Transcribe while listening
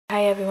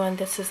Hi everyone,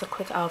 this is a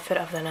quick outfit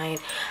of the night.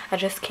 I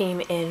just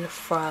came in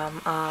from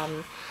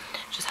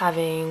just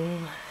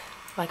having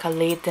like a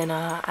late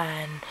dinner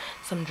and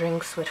some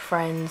drinks with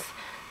friends.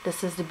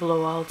 This is the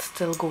blowout,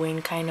 still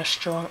going kind of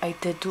strong. I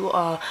did do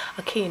a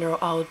caner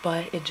out,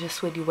 but it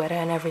just, with the weather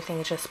and everything,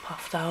 it just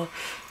puffed out.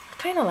 I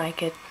kind of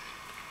like it.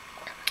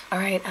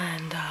 Alright,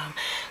 and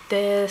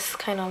this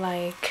kind of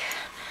like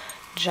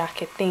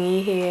jacket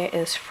thingy here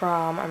is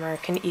from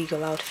American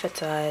Eagle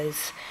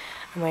Outfitters.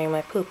 I'm wearing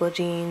my purple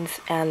jeans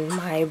and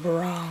my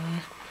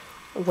brown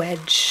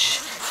wedge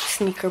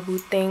sneaker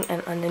boot thing,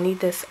 and underneath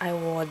this I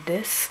wore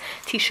this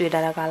t-shirt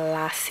that I got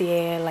last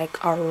year,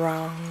 like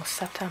around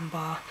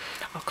September,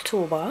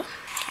 October,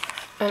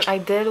 and I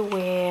did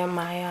wear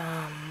my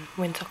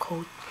winter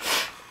coat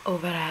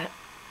over that.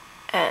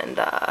 And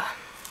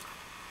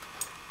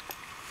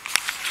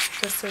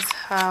this is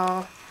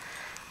how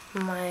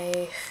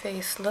my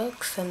face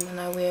looks. And then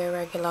I wear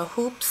regular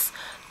hoops,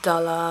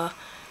 dollar,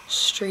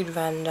 street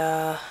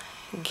vendor,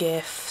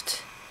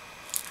 gift,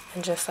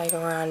 and just like a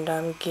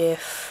random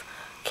gift,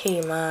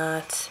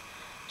 Kmart,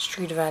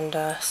 street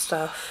vendor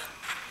stuff.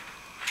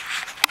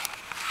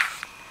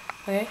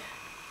 Okay.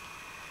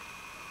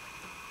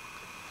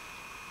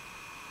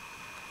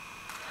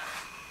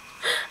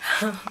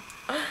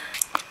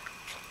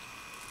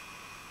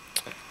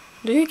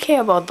 Do you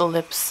care about the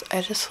lips?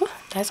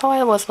 That's how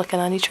I was looking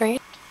on the train.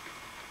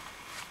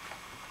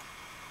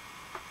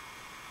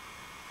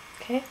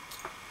 Okay.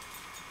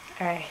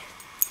 Alright.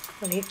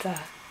 Bonita.